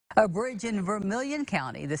A bridge in Vermillion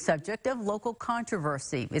County, the subject of local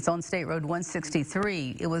controversy. It's on State Road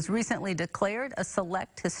 163. It was recently declared a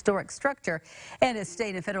select historic structure, and as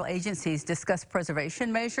state and federal agencies discuss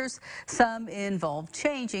preservation measures, some involve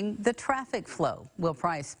changing the traffic flow. Will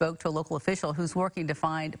Price spoke to a local official who's working to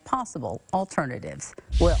find possible alternatives.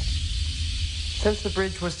 Will. Since the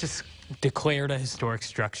bridge was declared a historic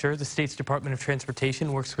structure, the state's Department of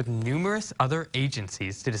Transportation works with numerous other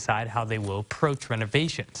agencies to decide how they will approach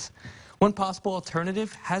renovations. One possible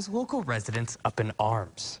alternative has local residents up in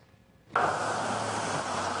arms.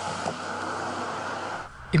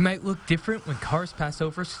 It might look different when cars pass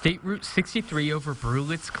over State Route 63 over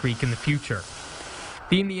Brulitz Creek in the future.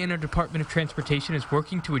 The Indiana Department of Transportation is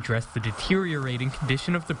working to address the deteriorating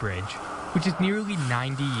condition of the bridge, which is nearly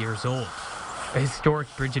 90 years old. A historic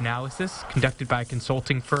bridge analysis conducted by a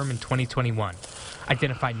consulting firm in 2021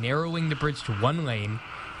 identified narrowing the bridge to one lane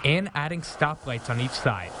and adding stoplights on each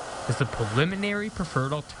side as the preliminary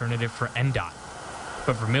preferred alternative for NDOT.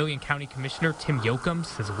 But Vermillion County Commissioner Tim Yoakum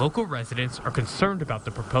says local residents are concerned about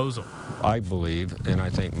the proposal. I believe, and I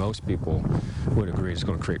think most people would agree, it's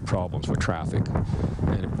going to create problems with traffic,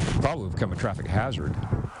 and it probably will become a traffic hazard.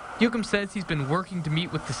 Yoakum says he's been working to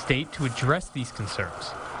meet with the state to address these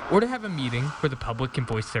concerns, or to have a meeting where the public can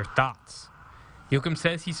voice their thoughts. Yoakum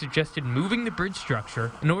says he suggested moving the bridge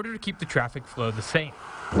structure in order to keep the traffic flow the same.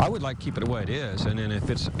 I would like to keep it the way it is, and then if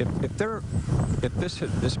this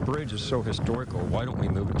bridge is so historical, why don't we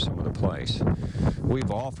move it to some other place? We've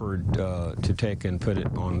offered to take and put it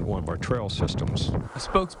on one of our trail systems. A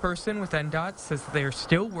spokesperson with NDOT says that they are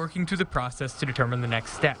still working through the process to determine the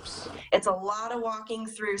next steps. It's a lot of walking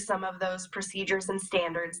through some of those procedures and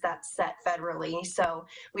standards that's set federally. So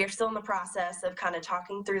we are still in the process of kind of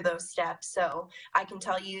talking through those steps. So I can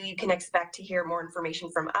tell you, you can expect to hear more information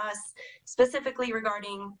from us, specifically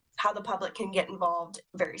regarding how the public can get involved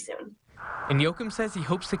very soon. And Yoakum says he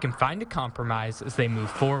hopes they can find a compromise as they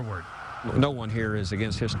move forward. No one here is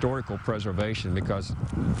against historical preservation because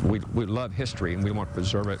we love history and we want to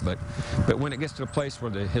preserve it, but when it gets to a place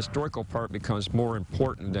where the historical part becomes more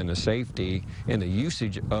important than the safety and the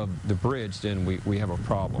usage of the bridge, then we have a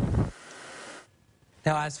problem.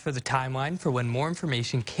 Now, as for the timeline for when more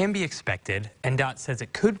information can be expected, NDOT says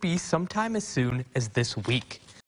it could be sometime as soon as this week.